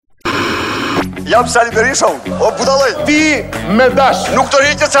Jam Sali Berisha unë. O budallaj. Ti me dash. Nuk të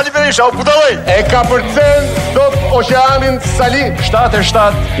rriqet Sali Berisha, o budallaj. E ka përcen dot oqeanin Sali.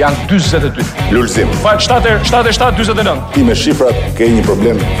 77 janë 42. Lulzim. 77 49. Ti me shifrat ke një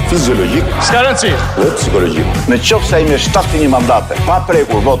problem fiziologjik. S'ka rëndësi. Dhe psikologjik. Në qoftë se ai me 71 mandate, pa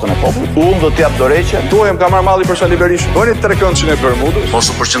prekur votën e popullit, unë do t'jap dorëheqje. Tuajem ka marrë malli për Sali Berisha. Bëni 3 këndshën e Bermudës.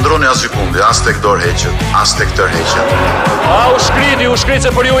 Mos u përqendroni as sekundi, as tek dorëheqjet, as tek tërheqjet. U shkriti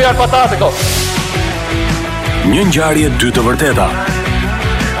se për ju janë patate ko. Një ngjarje, dy të vërteta.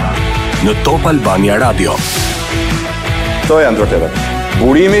 Në Top Albania Radio. Këto janë të vërtetat.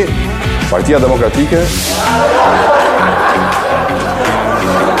 Burimi, Partia Demokratike.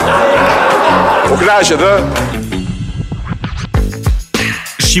 U kënaqet,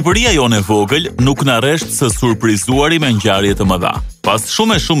 Shqipëria jone e vogël nuk na rresht së surprizuari me ngjarje të mëdha. Pas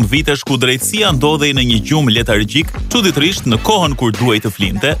shumë e shumë vitesh ku drejtësia ndodhej në një gjumë letargjik, çuditërisht në kohën kur duhej të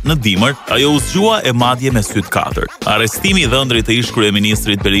flinte, në dimër, ajo u zgjua e madje me syt katër. Arrestimi i dhëndrit të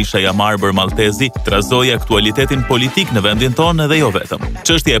ish-Kryeministrit Berisha Jamarbër Maltezi trazoi aktualitetin politik në vendin tonë dhe jo vetëm.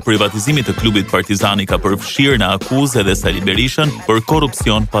 Çështja e privatizimit të klubit Partizani ka përfshirë në akuzë edhe Sali Berishën për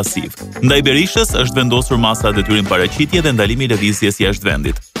korrupsion pasiv. Ndaj Berishës është vendosur masa detyrim paraqitje dhe ndalimi i lëvizjes jashtë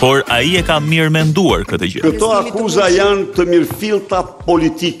vendit. Por ai e ka mirë menduar këtë gjë. Këto akuza janë të mirëfillta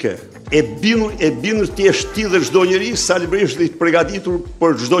politike. E bindur ti e shtidhë çdo njeri, Sali Berisha është i përgatitur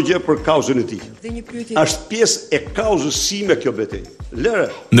për çdo gjë për kauzën e tij. Është pjesë e kauzës sime kjo betejë. Lëre.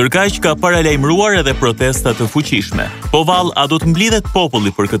 Ndërkaq ka paralajmëruar edhe protesta të fuqishme. Po vallë, a do të mblidhet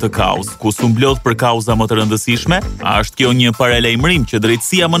populli për këtë kauzë, ku s'u mblodh për kauza më të rëndësishme? A është kjo një paralajmërim që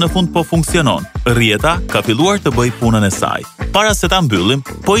drejtësia më në fund po funksionon? Rjeta ka filluar të bëj punën e saj. Para se ta mbyllim,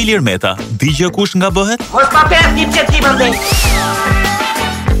 po Ilir Meta, digje kush nga bëhet? Mos pa perdi iniciativën dhe.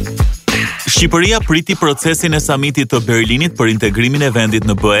 Shqipëria priti procesin e samitit të Berlinit për integrimin e vendit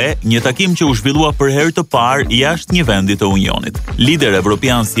në BE, një takim që u zhvillua për herë të parë jashtë një vendi të Unionit. Lider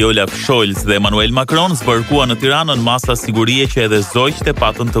evropian si Olaf Scholz dhe Emmanuel Macron zbarkua në Tiranë në masa sigurie që edhe zogjtë e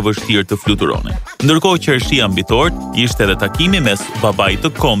patën të vështirë të fluturonin. Ndërkohë qershia mbitor ishte edhe takimi mes babait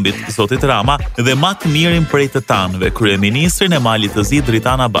të kombit, zotit Rama, dhe më të mirin prej të tanëve, Kryeministrin e Malit të Zi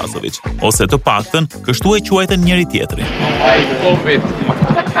Dritan Abazović, ose të paktën kështu e quajtën njëri tjetrin.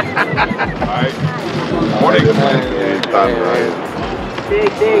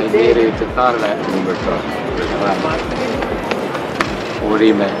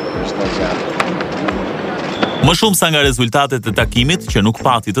 Më shumë sa nga rezultatet e takimit që nuk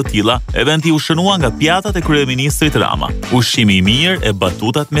pati të tilla, eventi u shënua nga pjatat e Kryeministrit Rama, ushqimi i mirë e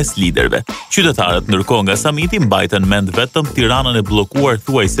batutat mes liderëve. Qytetarët ndërkohë nga samiti mbajtën mend vetëm Tiranën e bllokuar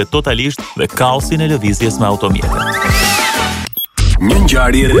thuajse totalisht dhe kaosin e lëvizjes me automjete. Një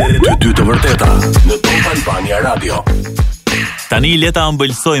ngjarje, dy të vërteta në Top Albania Radio. Tani leta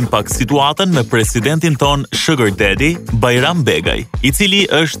ëmbëlsojmë pak situatën me presidentin ton Sugar Daddy, Bajram Begaj, i cili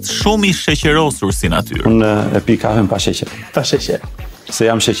është shumë i sheqerosur si natyrë. Unë e pi kafen pa sheqer. Pa sheqer. Se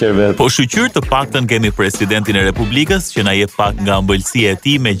jam sheqer vetë. Po shqyr të paktën kemi presidentin e Republikës që na jep pak nga ëmbëlsia e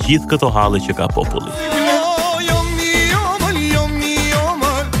tij me gjithë këto halle që ka populli.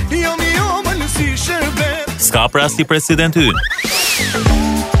 Ska pra si presidenti ynë.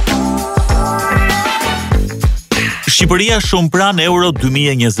 Shqipëria shumë pranë Euro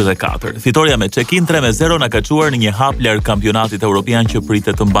 2024. Fitoria me check-in 3-0 na ka çuar në një hap larg kampionatit evropian që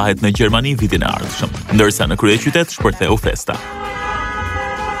pritet të mbahet në Gjermani vitin e ardhshëm, ndërsa në kryeqytet shpërtheu festa.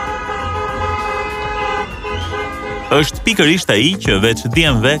 Është pikërisht ai që veç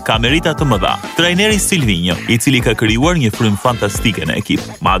djemve ka merita të mëdha. Trajneri Silvinjo, i cili ka krijuar një frym fantastike në ekip.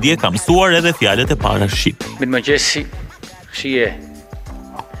 Madje ka mësuar edhe fjalët e para shqip. Mirëmëngjesi. Shije.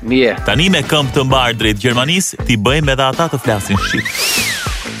 Mirë. Tani me këmbë të mbar drejt Gjermanisë, ti bëjmë edhe ata të flasin shqip.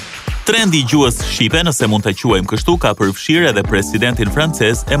 Trendi i gjuhës shqipe, nëse mund ta quajmë kështu, ka përfshirë edhe presidentin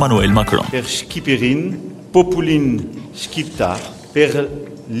francez Emmanuel Macron. Per Shqiperin, popullin shqiptar, per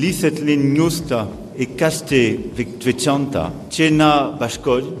lisetlin njosta e kaste veçanta që na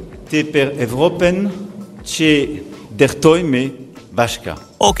bashkojnë te per Evropën që dërtojmë bashka.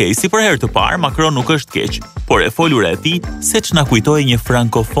 Okej, si për herë të parë, Macron nuk është keq, por e folura e tij seç na kujtoi një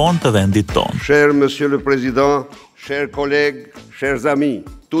frankofon të vendit tonë. Cher Monsieur le Président, chers collègues, chers amis,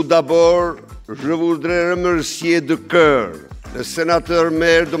 tout d'abord, je voudrais remercier de cœur le sénateur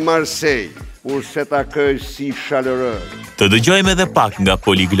maire de Marseille pour cet accueil si chaleureux. Të dëgjojmë edhe pak nga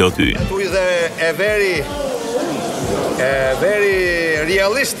poligloti ynë. With a very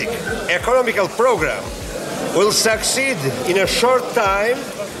realistic economical program will succeed in a short time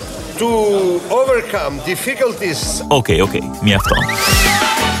to overcome difficulties. Okej, mjafton.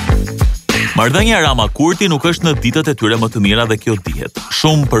 Marrëdhënia Rama-Kurti nuk është në ditët e tyre më të mira dhe kjo dihet.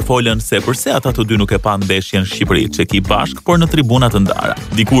 Shumë përfolën se pse ata të dy nuk e pan ndeshjen Shqipëri çeki bashk, por në tribuna të ndara.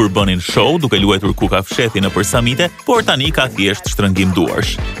 Dikur bënin show duke luajtur kuka fshethi nëpër samite, por tani ka thjesht shtrëngim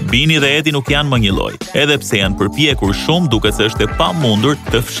duarsh. Bini dhe Edi nuk janë më një lloj, edhe pse janë përpjekur shumë, duket se është e pamundur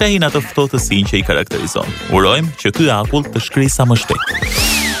të fshehin atë ftohtësinë që i karakterizon. Urojmë që ky akull të shkrisë sa më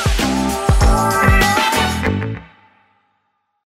shpejt.